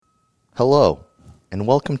Hello, and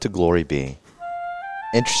welcome to Glory Be.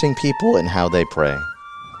 Interesting people and how they pray.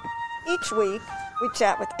 Each week, we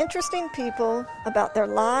chat with interesting people about their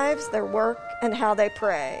lives, their work, and how they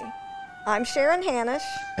pray. I'm Sharon Hanish.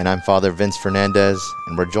 And I'm Father Vince Fernandez,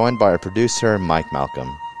 and we're joined by our producer, Mike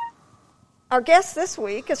Malcolm. Our guest this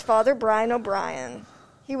week is Father Brian O'Brien.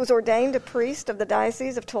 He was ordained a priest of the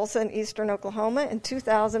Diocese of Tulsa in eastern Oklahoma in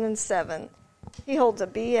 2007. He holds a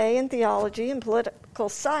BA in Theology and Political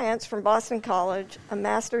Science from Boston College, a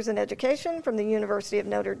Master's in Education from the University of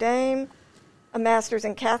Notre Dame, a Master's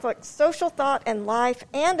in Catholic Social Thought and Life,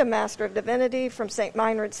 and a Master of Divinity from St.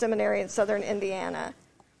 Meinrad Seminary in southern Indiana.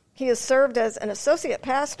 He has served as an associate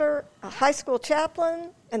pastor, a high school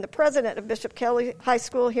chaplain, and the president of Bishop Kelly High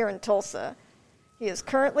School here in Tulsa. He is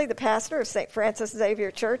currently the pastor of St. Francis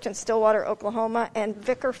Xavier Church in Stillwater, Oklahoma, and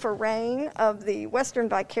vicar for Rain of the Western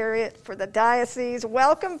Vicariate for the Diocese.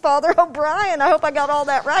 Welcome, Father O'Brien. I hope I got all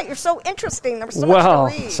that right. You're so interesting. There was so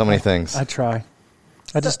much to read. So many things. I try.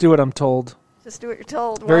 I just do what I'm told. Just do what you're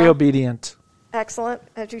told. Very obedient. Excellent,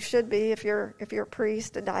 as you should be if you're a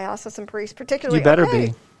priest, a diocesan priest, particularly. You better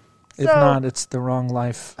be. If not, it's the wrong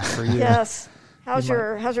life for you. Yes. How's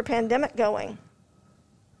your pandemic going?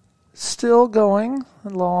 Still going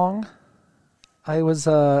along. We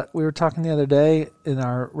were talking the other day in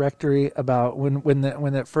our rectory about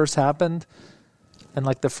when it first happened, and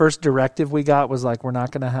like the first directive we got was like, we're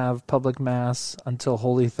not going to have public mass until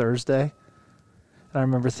Holy Thursday. And I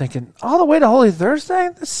remember thinking, all the way to Holy Thursday?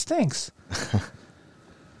 This stinks.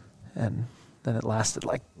 And then it lasted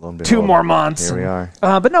like 2 more months. Here we are.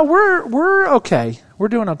 But no, we're okay. We're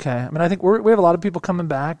doing okay. I mean, I think we have a lot of people coming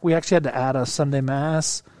back. We actually had to add a Sunday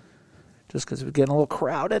mass just because it was getting a little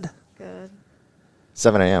crowded. Good.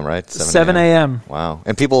 7 a.m., right? 7 a.m. Wow.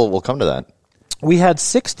 And people will come to that. We had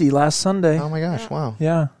 60 last Sunday. Oh, my gosh. Wow.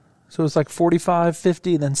 Yeah. So it was like 45,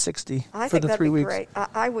 50, then 60 for the 3 weeks. Great.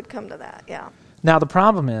 I would come to that, yeah. Now, the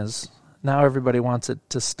problem is, now everybody wants it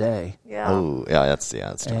to stay. Yeah. Oh, yeah, that's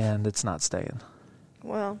tough. And it's not staying.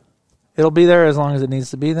 Well. It'll be there as long as it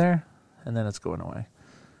needs to be there, and then it's going away.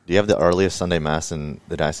 Do you have the earliest Sunday Mass in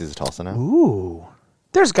the Diocese of Tulsa now? Ooh.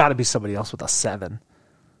 There's got to be somebody else with a 7.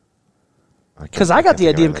 Because I got the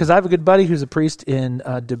idea, because I have a good buddy who's a priest in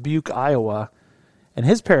Dubuque, Iowa, and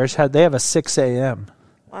his parish they have a 6 a.m.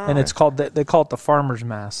 Wow. And it's called they call it the Farmer's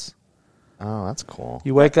Mass. Oh, that's cool.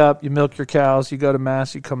 You wake up, you milk your cows, you go to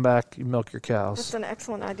Mass, you come back, you milk your cows. That's an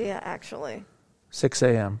excellent idea, actually. 6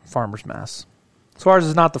 a.m., Farmer's Mass. So ours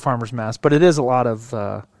is not the Farmer's Mass, but it is a lot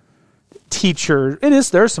of teachers.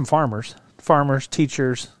 There's some farmers,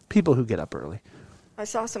 teachers, people who get up early. I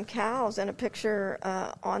saw some cows in a picture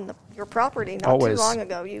on your property not too long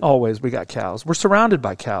ago. Always, we got cows. We're surrounded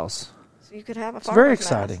by cows. So you could have a farmer's It's very mass.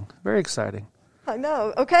 exciting. Very exciting. I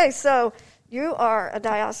know. Okay, so you are a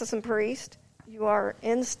diocesan priest. You are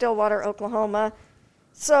in Stillwater, Oklahoma.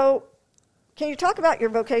 So can you talk about your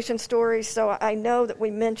vocation story? So I know that we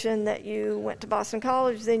mentioned that you went to Boston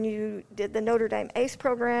College, then you did the Notre Dame ACE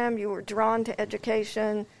program. You were drawn to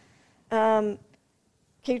education. Can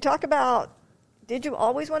you talk about, did you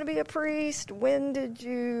always want to be a priest? When did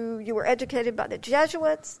you were educated by the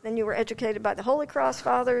Jesuits, then you were educated by the Holy Cross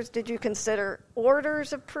Fathers. Did you consider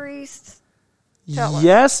orders of priests?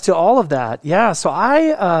 Yes, to all of that. Yeah, so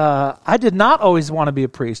I did not always want to be a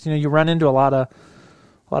priest. You know, you run into a lot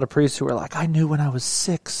of priests who are like, I knew when I was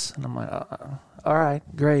 6, and I'm like, all right,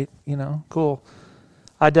 great, cool.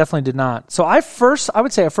 I definitely did not. So I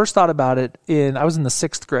would say I first thought about it I was in the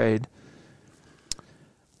 6th grade.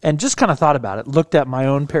 And just kind of thought about it, looked at my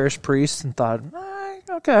own parish priests and thought,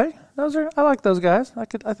 okay, I like those guys. I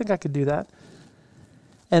think I could do that.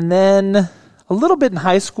 And then a little bit in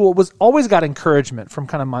high school always got encouragement from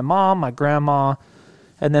kind of my mom, my grandma,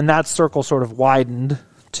 and then that circle sort of widened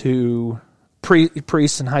to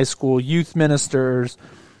priests in high school, youth ministers,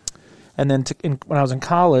 and then when I was in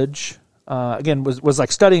college, again was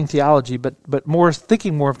like studying theology, but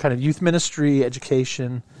thinking more of kind of youth ministry,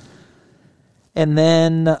 education. And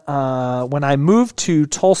then when I moved to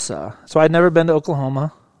Tulsa, so I'd never been to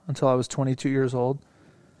Oklahoma until I was 22 years old,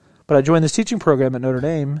 but I joined this teaching program at Notre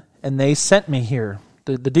Dame, and they sent me here.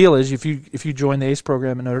 The deal is, if you join the ACE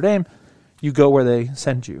program at Notre Dame, you go where they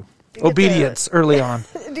send you. Obedience early on.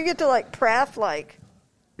 Do you get to pref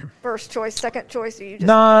first choice, second choice, or you just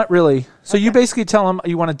not really? So you basically tell them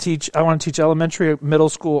I want to teach elementary, middle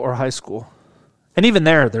school, or high school, and even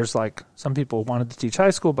there's some people wanted to teach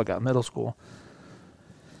high school but got middle school.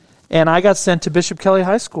 And I got sent to Bishop Kelly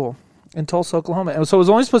High School in Tulsa, Oklahoma. And so I was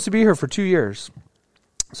only supposed to be here for 2 years.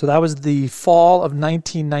 So that was the fall of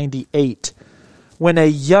 1998, when a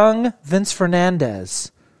young Vince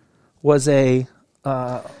Fernandez was a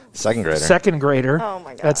Second grader. Second grader Oh,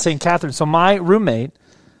 my gosh. at St. Catherine. So my roommate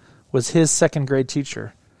was his second grade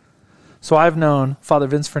teacher. So I've known Father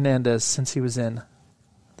Vince Fernandez since he was in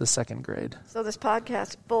the second grade. So this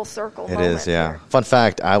podcast, full circle It moment is, yeah. here. Fun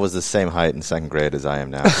fact, I was the same height in second grade as I am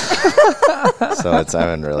now. So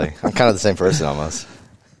I'm kind of the same person almost.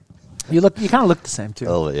 You kind of look the same too. A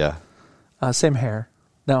little bit, yeah. Same hair.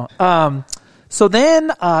 No. So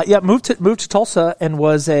then, moved to Tulsa and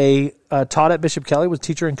was taught at Bishop Kelly, was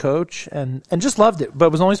teacher and coach, and just loved it,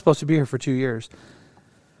 but was only supposed to be here for 2 years.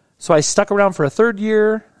 So I stuck around for a third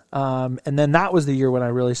year, and then that was the year when I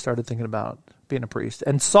really started thinking about being a priest,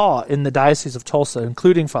 and saw in the Diocese of Tulsa,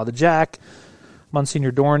 including Father Jack,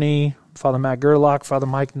 Monsignor Dorney, Father Matt Gerlach, Father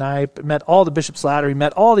Mike Knipe, met all the Bishop Slattery,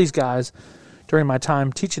 met all these guys during my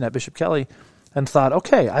time teaching at Bishop Kelly, and thought,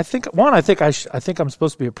 okay, I think I'm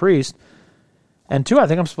supposed to be a priest. And two, I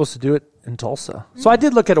think I'm supposed to do it in Tulsa. So I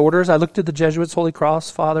did look at orders. I looked at the Jesuits, Holy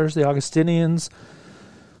Cross Fathers, the Augustinians.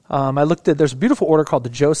 There's a beautiful order called the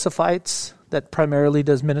Josephites that primarily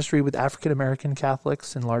does ministry with African-American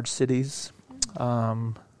Catholics in large cities.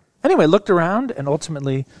 Anyway, looked around and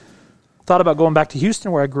ultimately thought about going back to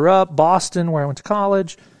Houston, where I grew up, Boston, where I went to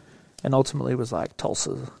college, and ultimately was like,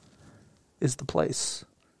 Tulsa is the place.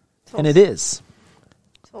 And it is.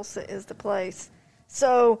 Tulsa is the place.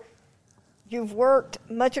 So you've worked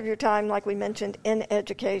much of your time, like we mentioned, in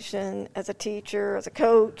education, as a teacher, as a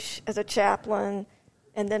coach, as a chaplain,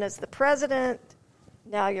 and then as the president.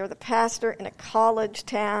 Now you're the pastor in a college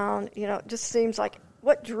town. It just seems like,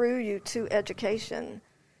 what drew you to education?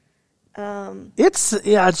 It's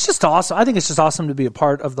just awesome. I think it's just awesome to be a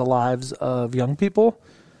part of the lives of young people.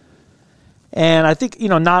 And I think,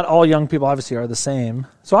 not all young people obviously are the same.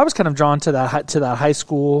 So I was kind of drawn to that high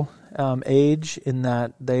school age, in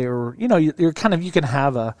that they are, you can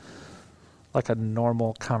have a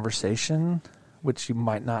normal conversation, which you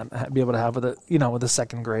might not be able to have with a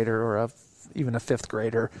second grader or even a fifth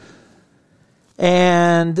grader.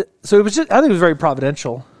 And so I think it was very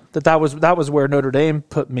providential that was where Notre Dame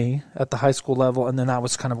put me at the high school level, and then that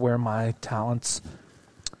was kind of where my talents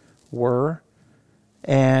were,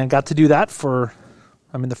 and got to do that for,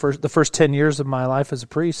 the first 10 years of my life as a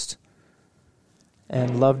priest,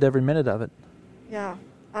 and loved every minute of it. Yeah.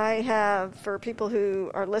 I have, for people who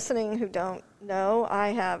are listening who don't know, I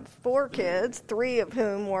have 4 kids, 3 of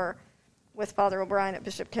whom were with Father O'Brien at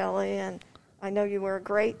Bishop Kelly, and I know you were a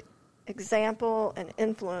great example and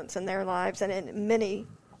influence in their lives and in many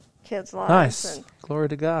kids' lives. Nice. And glory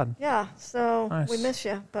to God. yeah, so Nice. We miss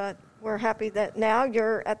you, but we're happy that now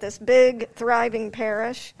you're at this big, thriving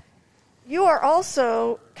parish. You are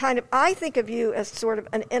also I think of you as sort of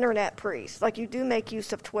an internet priest. Like, you do make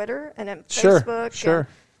use of Twitter and Facebook. Sure.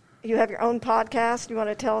 You have your own podcast. You want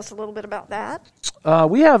to tell us a little bit about that?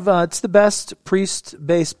 We have, it's the best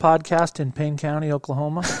priest-based podcast in Payne County,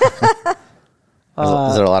 Oklahoma. Is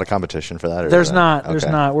there a lot of competition for that? There's not.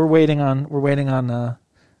 Okay. We're waiting on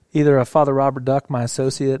either a Father Robert Duck, my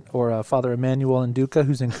associate, or a Father Emmanuel Nduka,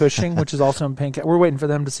 who's in Cushing, which is also in Payne County. We're waiting for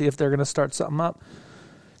them to see if they're going to start something up.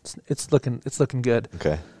 It's looking good.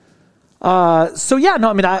 Okay. I've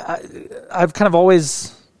kind of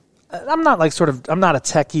always, I'm not I'm not a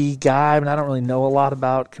techie guy. I don't really know a lot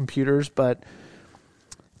about computers, but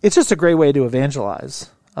it's just a great way to evangelize.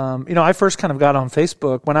 I first kind of got on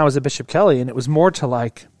Facebook when I was at Bishop Kelly, and it was more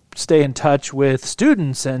to stay in touch with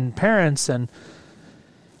students and parents, and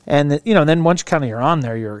then once you're on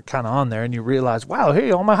there, and you realize, wow,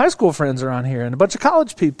 hey, all my high school friends are on here, and a bunch of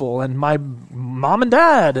college people, and my mom and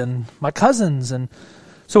dad, and my cousins, and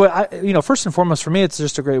so first and foremost for me, it's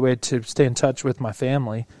just a great way to stay in touch with my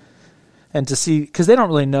family, and to see, because they don't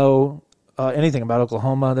really know anything about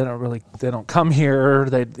Oklahoma. They don't come here.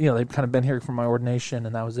 They've kind of been here for my ordination,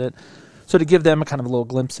 and that was it. So to give them a little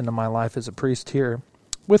glimpse into my life as a priest here,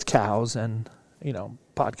 with cows and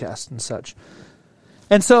podcasts and such.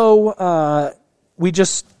 And so we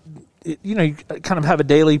just, you kind of have a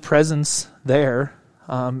daily presence there,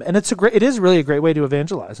 and it is really a great way to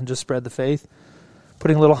evangelize and just spread the faith,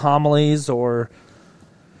 putting little homilies or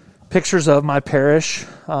pictures of my parish.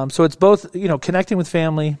 So it's both, connecting with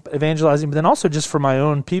family, evangelizing, but then also just for my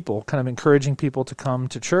own people, kind of encouraging people to come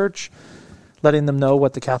to church, letting them know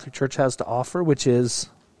what the Catholic Church has to offer, which is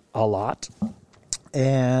a lot,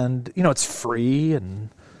 and it's free and.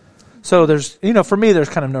 So there's, for me, there's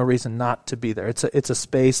kind of no reason not to be there. It's a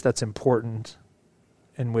space that's important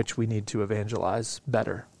in which we need to evangelize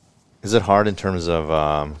better. Is it hard in terms of,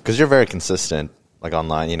 because you're very consistent,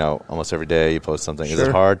 online, almost every day you post something. Sure. Is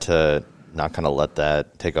it hard to not kind of let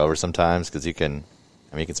that take over sometimes? Because you can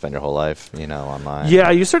I mean, you can spend your whole life, online. Yeah,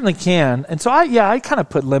 you certainly can. And so I kind of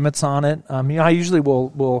put limits on it. I usually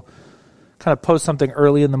will kind of post something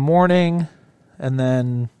early in the morning, and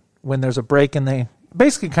then when there's a break when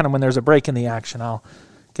there's a break in the action, I'll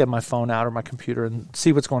get my phone out or my computer and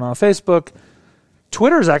see what's going on Facebook.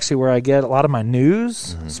 Twitter is actually where I get a lot of my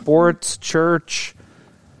news, sports, church,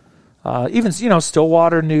 even,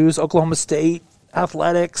 Stillwater news, Oklahoma State,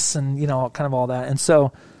 athletics, and, kind of all that. And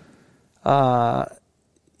so,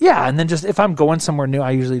 and then just if I'm going somewhere new,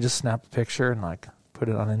 I usually just snap a picture and put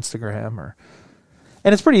it on Instagram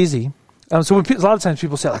and it's pretty easy. So a lot of times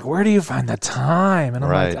people say where do you find the time? And I'm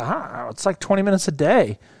right. like, I don't know, it's 20 minutes a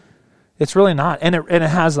day. It's really not. And it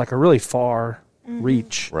has a really far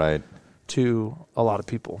reach right. to a lot of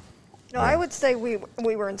people. No, I would say we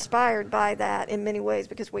were inspired by that in many ways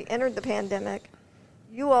because we entered the pandemic.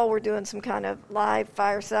 You all were doing some kind of live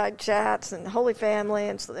fireside chats and Holy Family,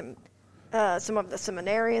 and so then some of the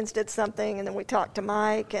seminarians did something, and then we talked to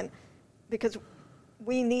Mike, and because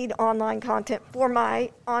we need online content for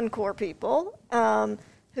my Encore people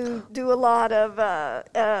who do a lot of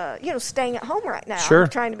staying at home right now, sure.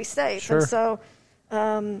 trying to be safe, sure. and so.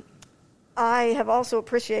 I have also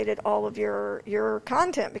appreciated all of your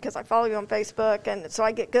content because I follow you on Facebook, and so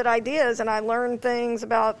I get good ideas and I learn things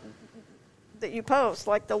about that you post,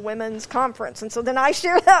 like the women's conference, and so then I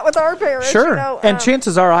share that with our parish. Sure, and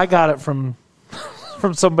chances are I got it from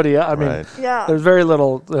somebody else. I mean, right. Yeah. There's very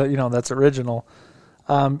little, that's original.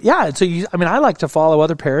 So I like to follow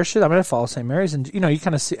other parishes. I follow St. Mary's, and you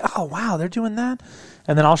kind of see, oh wow, they're doing that,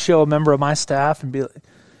 and then I'll show a member of my staff and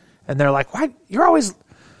they're like, why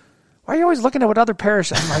are you always looking at what other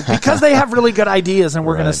parishes? I'm like, because they have really good ideas, and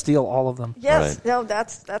we're going to steal all of them. Yes, right. no,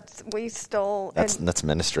 that's we stole. That's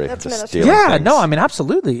ministry. That's just ministry. stealing Yeah, things no,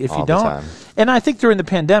 absolutely. If all you the don't, time. and I think during the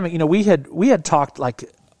pandemic, we had talked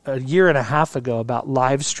a year and a half ago about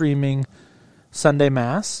live streaming Sunday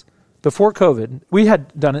Mass before COVID. We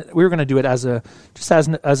had done it. We were going to do it as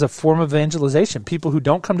a form of evangelization. People who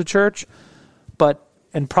don't come to church,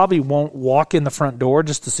 and probably won't walk in the front door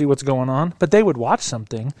just to see what's going on, but they would watch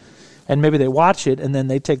something. And maybe they watch it, and then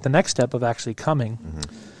they take the next step of actually coming.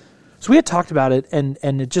 Mm-hmm. So we had talked about it, and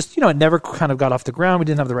it just, it never kind of got off the ground. We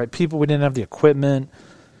didn't have the right people. We didn't have the equipment.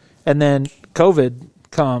 And then COVID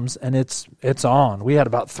comes, and it's on. We had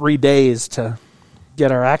about 3 days to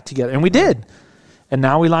get our act together, and we did. And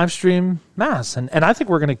now we live stream Mass, and I think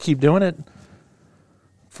we're going to keep doing it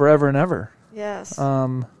forever and ever. Yes.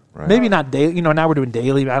 Right. Maybe not daily. Now we're doing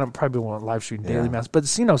daily. I don't probably want to live stream daily Mass, but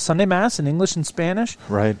Sunday Mass in English and Spanish.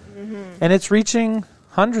 Right. Mm-hmm. And it's reaching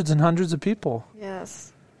hundreds and hundreds of people.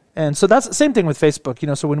 Yes. And so that's the same thing with Facebook.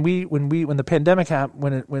 So when the pandemic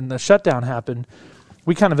happened, when the shutdown happened,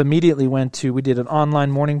 we kind of immediately we did an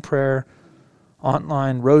online morning prayer,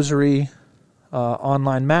 online rosary,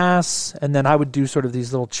 online Mass, and then I would do sort of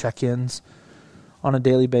these little check-ins on a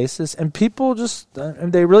daily basis, and people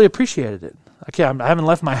they really appreciated it. Okay, I haven't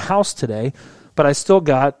left my house today, but I still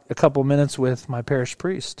got a couple minutes with my parish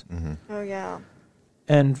priest. Mm-hmm. Oh, yeah.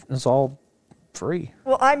 And it's all free.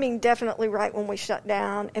 Well, definitely right when we shut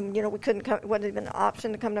down and, we couldn't come, it wasn't even an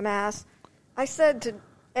option to come to Mass. I said to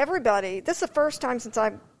everybody, this is the first time since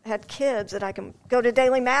I've had kids that I can go to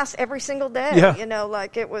daily Mass every single day. Yeah.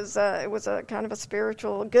 It was a kind of a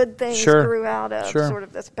spiritual good thing Sure. grew out of Sure. sort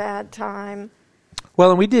of this bad time. Well,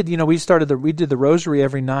 and we did, we did the rosary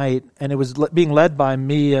every night, and it was being led by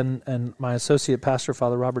me and my associate pastor,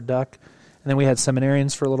 Father Robert Duck, and then we had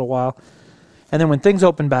seminarians for a little while. And then when things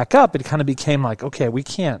opened back up, it kind of became like, okay,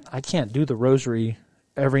 I can't do the rosary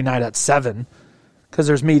every night at 7 because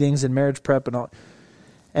there's meetings and marriage prep and all.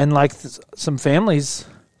 And some families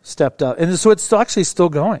stepped up. And so it's actually still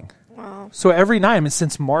going. Wow. So every night,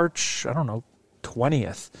 since March,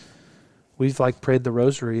 20th, we've prayed the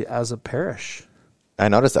rosary as a parish. I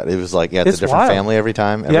noticed that. It was it's a different wild. family every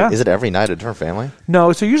time. Is it every night a different family?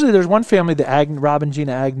 No, so usually there's one family, Rob and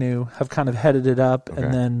Gina Agnew have kind of headed it up, Okay.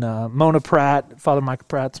 and then Mona Pratt, Father Michael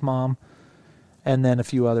Pratt's mom, and then a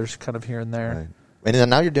few others kind of here and there. Right. And then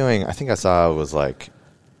now you're doing, I think I saw it was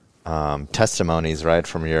testimonies, right,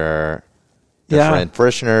 from your different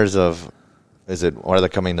parishioners of, whether they're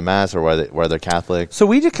coming to Mass or whether they're Catholic? So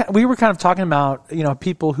we were kind of talking about,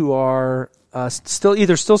 people who are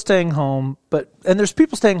still staying home, and there's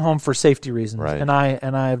people staying home for safety reasons, right. and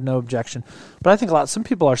I have no objection. But I think some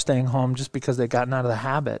people are staying home just because they've gotten out of the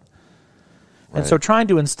habit. Right. And so trying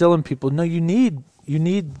to instill in people, no, you need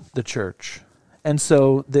the church. And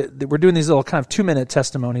so we're doing these little kind of 2-minute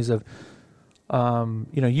testimonies of,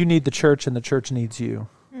 you need the church and the church needs you.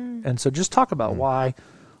 Mm. And so just talk about why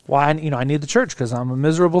I need the church, because I'm a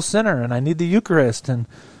miserable sinner and I need the Eucharist. And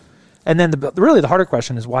And then really the harder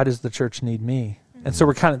question is, why does the church need me? And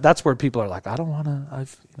so that's where people are like, I don't want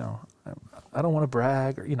to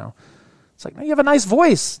brag, or, it's like, no, you have a nice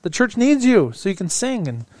voice. The church needs you so you can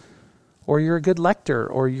sing, or you're a good lector,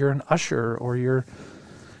 or you're an usher, or you're,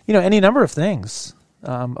 any number of things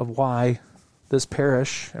of why this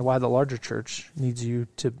parish and why the larger church needs you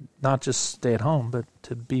to not just stay at home, but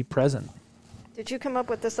to be present. Did you come up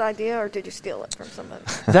with this idea, or did you steal it from somebody?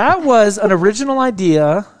 That was an original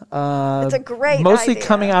idea. It's a great mostly idea.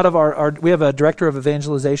 Coming out of our we have a director of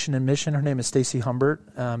evangelization and mission. Her name is Stacy Humbert,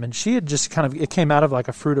 and she had just it came out of like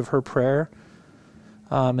a fruit of her prayer,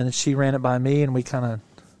 and then she ran it by me, and we kind of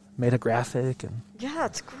made a graphic. And yeah,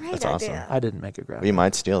 it's a great That's idea. awesome. I didn't make a graphic. We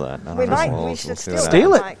might steal that. I don't We know. might. We'll We should see steal that.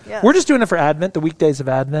 Steal it. Mike, yes. We're just doing it for Advent, the weekdays of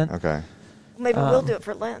Advent. Okay. Maybe we'll do it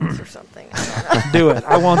for Lent or something. Do it.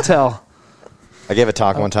 I won't tell. I gave a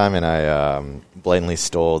talk one time, and I blatantly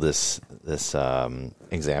stole this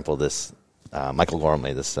example. This Michael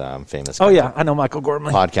Gormley, this famous. Oh yeah, I know Michael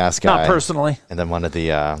Gormley. Podcast guy. Not personally. And then one of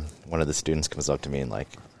the students comes up to me and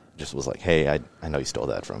just was like, "Hey, I know you stole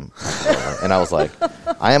that from," and I was like,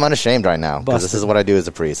 "I am unashamed right now because this is what I do as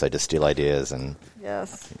a priest. I just steal ideas and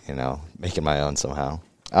Yes. make it my own somehow."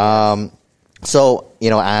 So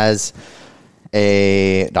as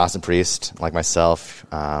a Dawson priest like myself,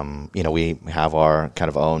 we have our kind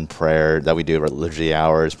of own prayer that we do at liturgy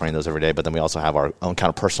hours, praying those every day. But then we also have our own kind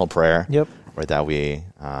of personal prayer, Yep. right, that we,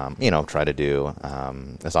 try to do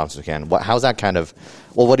as often as we can. How's that kind of?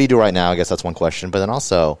 Well, what do you do right now? I guess that's one question. But then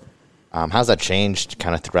also, how's that changed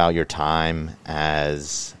kind of throughout your time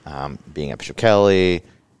as being at Bishop Kelly,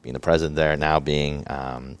 being the president there, now being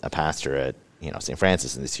a pastor at St.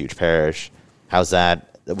 Francis in this huge parish? How's that?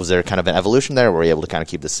 Was there kind of an evolution there? Were you able to kind of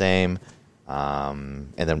keep the same?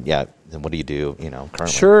 And then what do you do, currently?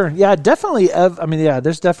 Sure. Yeah, definitely.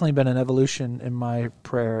 There's definitely been an evolution in my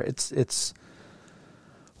prayer. It's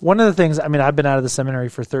one of the things, I've been out of the seminary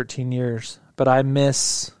for 13 years, but I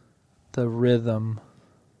miss the rhythm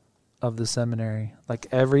of the seminary. Like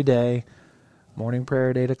every day, morning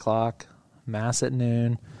prayer at 8:00, Mass at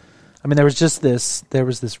noon. There was this,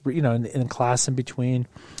 in class in between.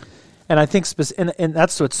 And I think, and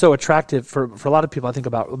that's what's so attractive for a lot of people. I think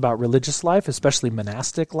about religious life, especially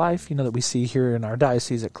monastic life. That we see here in our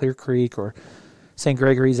diocese at Clear Creek or St.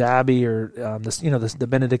 Gregory's Abbey or the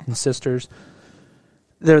Benedictine sisters.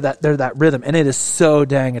 They're that rhythm, and it is so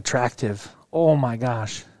dang attractive. Oh my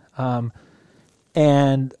gosh!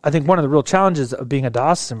 And I think one of the real challenges of being a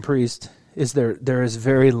diocesan priest is there is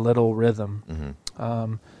very little rhythm.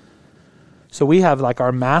 Mm-hmm. So we have like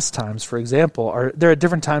our Mass times, for example, they're at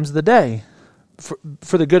different times of the day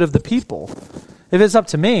for the good of the people. If it's up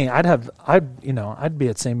to me, I'd be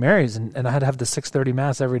at St. Mary's and I'd have the 6:30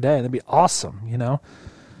 Mass every day. That'd be awesome,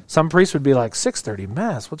 Some priests would be like, 6:30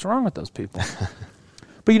 Mass, what's wrong with those people?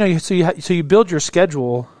 But so you build your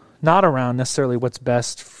schedule not around necessarily what's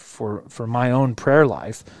best for my own prayer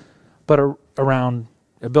life, but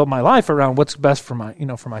I build my life around what's best for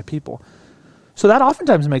my people. So that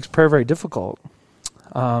oftentimes makes prayer very difficult.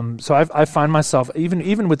 So I find myself,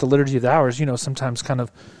 even with the Liturgy of the Hours, sometimes kind of,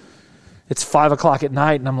 it's 5:00 at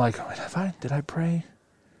night, and I'm like, did I pray?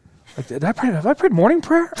 Like, have I prayed morning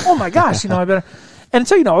prayer? Oh my gosh, I better. And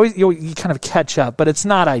so, always, you kind of catch up, but it's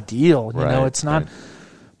not ideal, Right, it's not.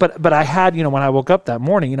 Right. But I had, when I woke up that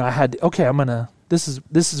morning, I had, okay, this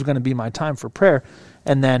is going to be my time for prayer.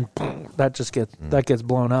 And then that gets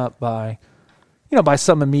blown up by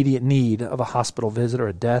some immediate need of a hospital visit or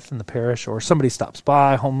a death in the parish, or somebody stops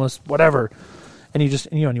by, homeless, whatever, and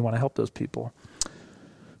you want to help those people.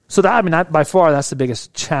 So that, by far, that's the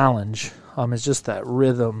biggest challenge, is just that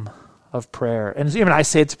rhythm of prayer. And I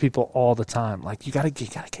say it to people all the time, like, you gotta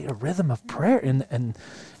get a rhythm of prayer, and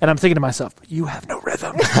I'm thinking to myself, you have no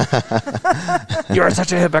rhythm. You are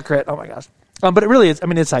such a hypocrite. Oh my gosh. But it really is.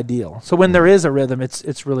 It's ideal. So when there is a rhythm,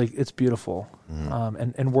 it's beautiful,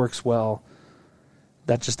 and works well.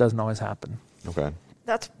 That just doesn't always happen. Okay.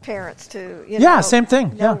 That's parents too. Same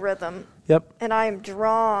thing. No Yeah. rhythm. Yep. And I am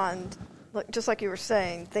drawn, just like you were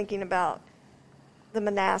saying, thinking about the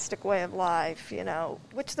monastic way of life,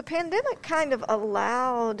 which the pandemic kind of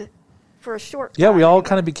allowed for a short time. Yeah, we all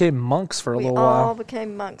kind of became monks for a little while. We all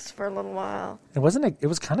became monks for a little while. It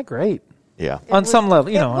was kind of great. Yeah. On some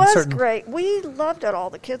level, It on was certain. great. We loved it all.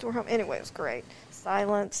 The kids were home. Anyway, it was great.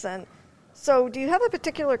 Silence. And so do you have a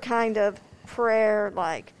particular kind of prayer,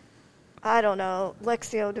 like, I don't know,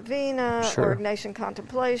 Lectio Divina, Sure. or Ordination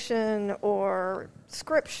Contemplation, or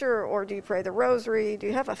Scripture, or do you pray the Rosary? Do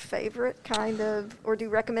you have a favorite kind of, or do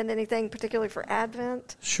you recommend anything particularly for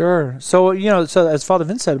Advent? Sure. So so as Father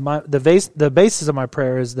Vince said, the basis of my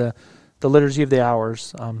prayer is the the Liturgy of the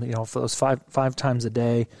Hours, for those five times a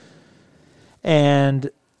day. And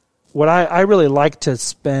what I really like to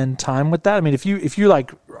spend time with that. I mean, if you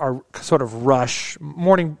like are sort of rush,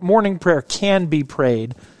 morning prayer can be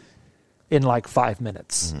prayed in like 5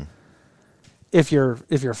 minutes. Mm-hmm. If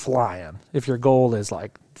you're flying, if your goal is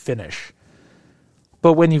like finish.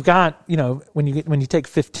 But when you've got, when you take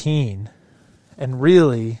 15 and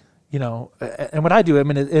really, and what I do, I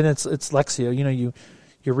mean, and it's Lectio,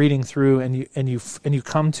 you're reading through and you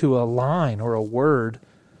come to a line or a word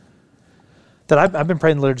that I've been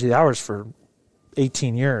praying the Liturgy of the Hours for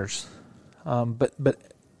 18 years. But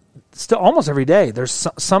still almost every day there's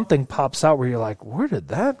something pops out where you're like, where did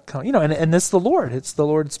that come? And it's the Lord. It's the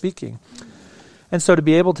Lord speaking. And so to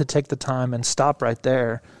be able to take the time and stop right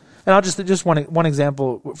there. And I'll just one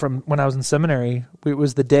example from when I was in seminary. It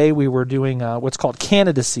was the day we were doing what's called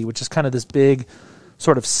candidacy, which is kind of this big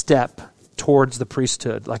sort of step towards the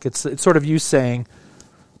priesthood. Like it's sort of you saying,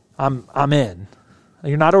 I'm in.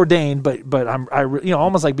 You're not ordained, but I'm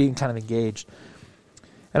almost like being kind of engaged.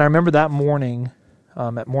 And I remember that morning,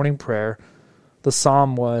 at morning prayer, the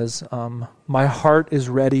psalm was, "My heart is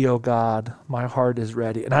ready, O God, my heart is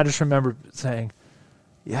ready." And I just remember saying,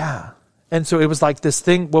 yeah. And so it was like this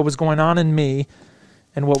thing, what was going on in me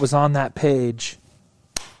and what was on that page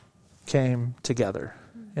came together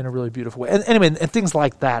in a really beautiful way. And anyway, and things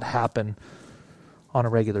like that happen on a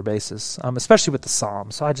regular basis, especially with the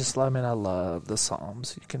Psalms. So I love the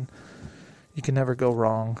Psalms. You can never go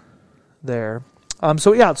wrong there.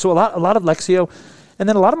 So a lot of Lectio, and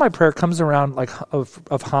then a lot of my prayer comes around like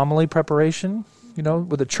of homily preparation.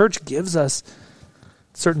 Where the church gives us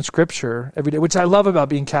certain scripture every day, which I love about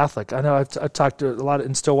being Catholic. I know I've talked to a lot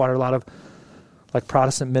in Stillwater, a lot of like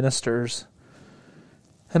Protestant ministers,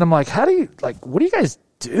 and I'm like, what do you guys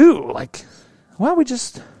do? Like, well,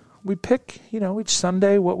 we pick, each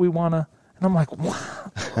Sunday what we want to, and I'm like,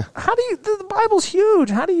 wow, how do you, the Bible's huge.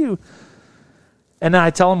 How do you, and then I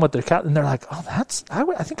tell them what they're, and they're like, oh,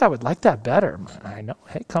 I think I would like that better. I know.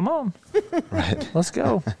 Hey, come on. Right. Let's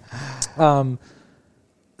go.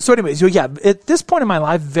 So anyways, at this point in my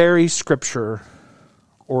life, very scripture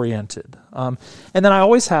oriented. And then I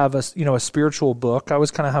always have a spiritual book. I always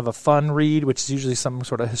kind of have a fun read, which is usually some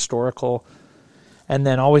sort of historical, and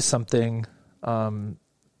then always something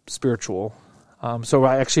spiritual. So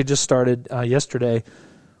I actually just started yesterday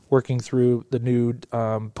working through the new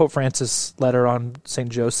Pope Francis letter on St.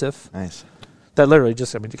 Joseph. Nice. That literally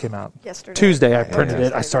it came out yesterday. Tuesday. I printed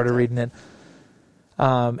it. I started reading it.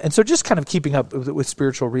 And so just kind of keeping up with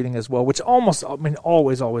spiritual reading as well, which always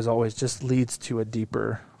just leads to a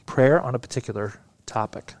deeper prayer on a particular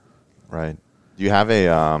topic. Right. Do you have a,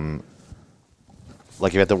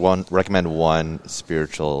 if you had to recommend one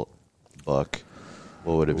spiritual book,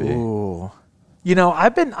 what would it be? Ooh.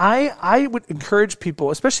 I would encourage people,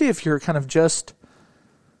 especially if you're kind of just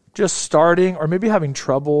starting or maybe having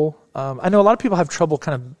trouble. I know a lot of people have trouble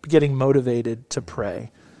kind of getting motivated to pray.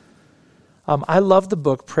 I love the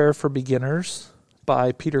book Prayer for Beginners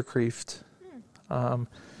by Peter Kreeft.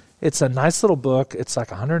 It's a nice little book. It's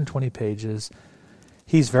like 120 pages.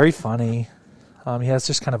 He's very funny. He has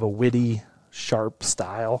just kind of a witty, sharp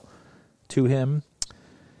style to him.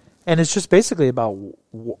 And it's just basically about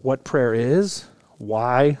what prayer is,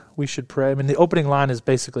 why we should pray. I mean, the opening line is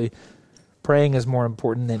basically, praying is more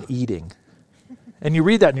important than eating. And you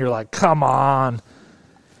read that and you're like, come on.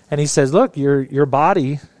 And he says, look, your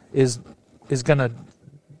body is going to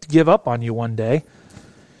give up on you one day,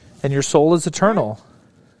 and your soul is eternal.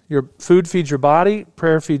 Your food feeds your body,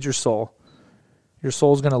 prayer feeds your soul. Your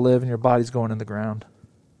soul's going to live, and your body's going in the ground.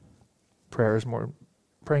 Praying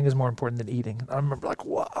is more important than eating. I remember, like,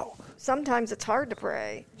 wow. Sometimes it's hard to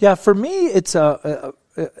pray. Yeah, for me, it's a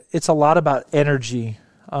lot about energy.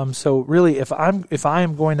 So really, if I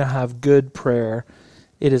am going to have good prayer,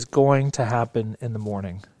 it is going to happen in the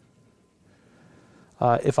morning.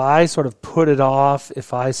 If I sort of put it off,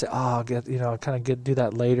 if I say, do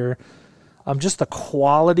that later, just the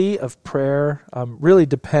quality of prayer really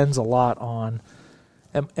depends a lot on,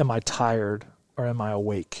 am I tired or am I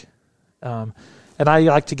awake? And I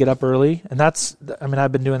like to get up early, and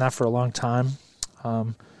I've been doing that for a long time.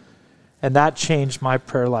 And that changed my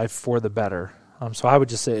prayer life for the better. So I would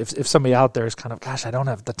just say, if somebody out there is kind of, gosh, I don't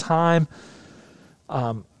have the time,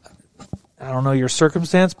 I don't know your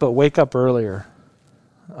circumstance, but wake up earlier.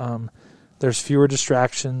 There's fewer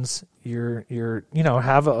distractions.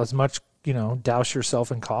 Have as much, douse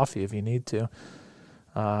yourself in coffee if you need to.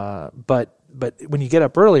 But when you get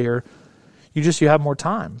up earlier, you have more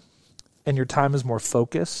time, and your time is more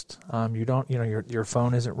focused. You don't, your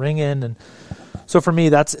phone isn't ringing. And So for me,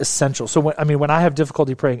 that's essential. So when I have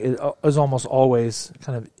difficulty praying, it is almost always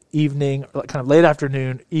kind of evening, kind of late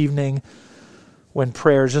afternoon, evening, when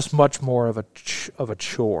prayer is just much more of a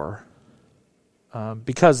chore,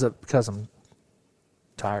 because I'm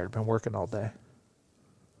tired, been working all day.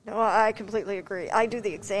 No, I completely agree. I do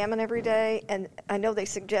the examen every day, and I know they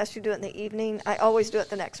suggest you do it in the evening. I always do it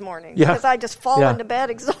the next morning because I just fall into bed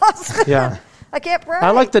exhausted. Yeah, I can't pray.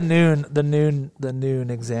 I like the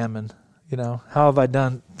noon examen. How have I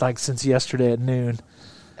done since yesterday at noon?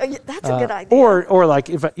 That's a good idea. Or like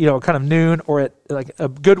if kind of noon, or at like a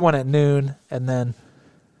good one at noon, and then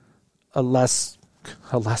a less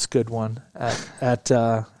good one at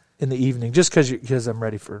in the evening, just because I'm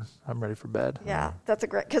ready for bed. Yeah, that's a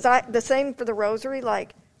great, because the same for the rosary.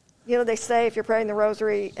 Like, they say if you're praying the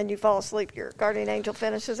rosary and you fall asleep, your guardian angel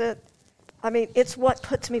finishes it. I mean, it's what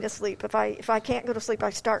puts me to sleep. If I can't go to sleep,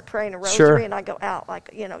 I start praying a rosary and I go out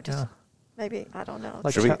maybe, I don't know.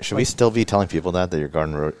 Should we still be telling people that your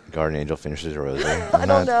guardian angel finishes your rosary? I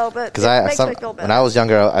don't know, but it makes me feel better. When I was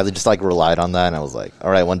younger, I just relied on that, and I was like, all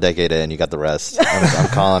right, 1 decade in, you got the rest. I'm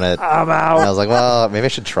calling it. I'm out. And I was like, well, maybe I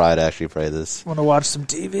should try to actually pray this. Want to watch some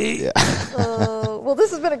TV? Yeah. Well, this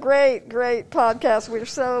has been a great, great podcast. We're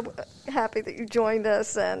so happy that you joined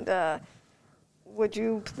us, and would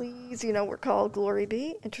you please, we're called Glory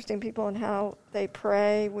Be, interesting people and how they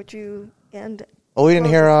pray. Would you end? Oh, we didn't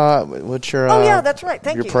hear what's your... oh, yeah, that's right.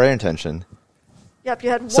 Thank you. Your prayer intention. Yeah, if you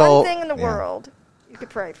had one thing in the world you could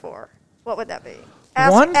pray for, what would that be?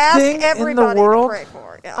 One thing in the world? To pray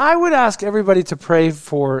for. Yeah. I would ask everybody to pray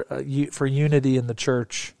for unity in the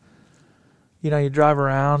church. You drive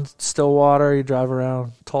around Stillwater, you drive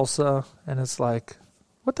around Tulsa, and it's like,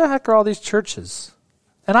 what the heck are all these churches?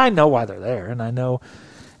 And I know why they're there, and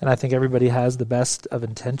I think everybody has the best of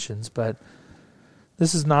intentions, but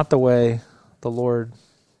this is not the way the Lord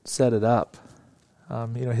set it up.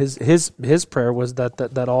 His prayer was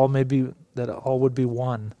that all would be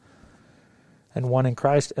one, and one in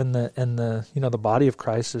Christ, and the body of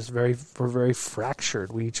Christ is we're very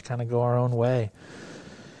fractured. We each kind of go our own way,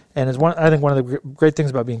 and I think one of the great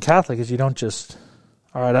things about being Catholic is you don't just,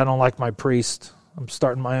 all right, I don't like my priest, I'm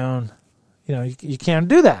starting my own. You can't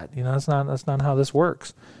do that. That's not how this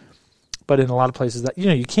works. But in a lot of places that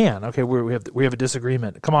you can. Okay, we have a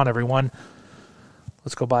disagreement. Come on, everyone.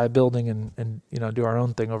 Let's go buy a building and do our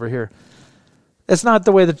own thing over here. It's not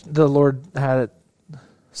the way that the Lord had it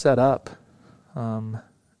set up, and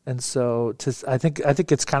so I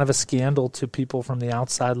think it's kind of a scandal to people from the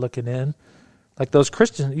outside looking in, like those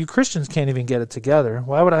Christians. You Christians can't even get it together.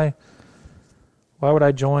 Why would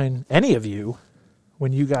I join any of you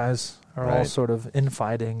when you guys are all sort of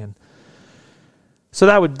infighting? And so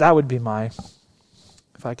that would be my,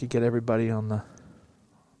 if I could get everybody on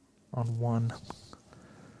one.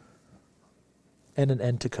 And an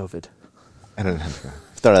end to COVID. And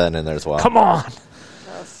throw that in there as well. Come on.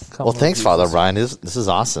 Yes. Well, thanks, Father Brian. This is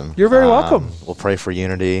awesome. You're very welcome. We'll pray for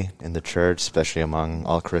unity in the church, especially among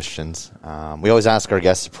all Christians. We always ask our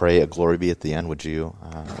guests to pray a glory be at the end. Would you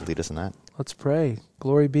lead us in that? Let's pray.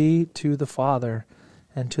 Glory be to the Father,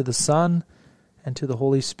 and to the Son, and to the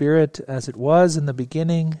Holy Spirit, as it was in the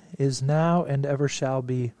beginning, is now, and ever shall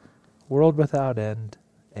be, world without end.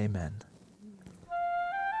 Amen.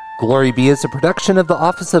 Glory Be is a production of the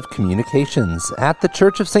Office of Communications at the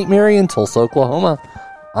Church of St. Mary in Tulsa, Oklahoma.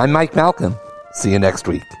 I'm Mike Malcolm. See you next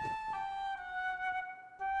week.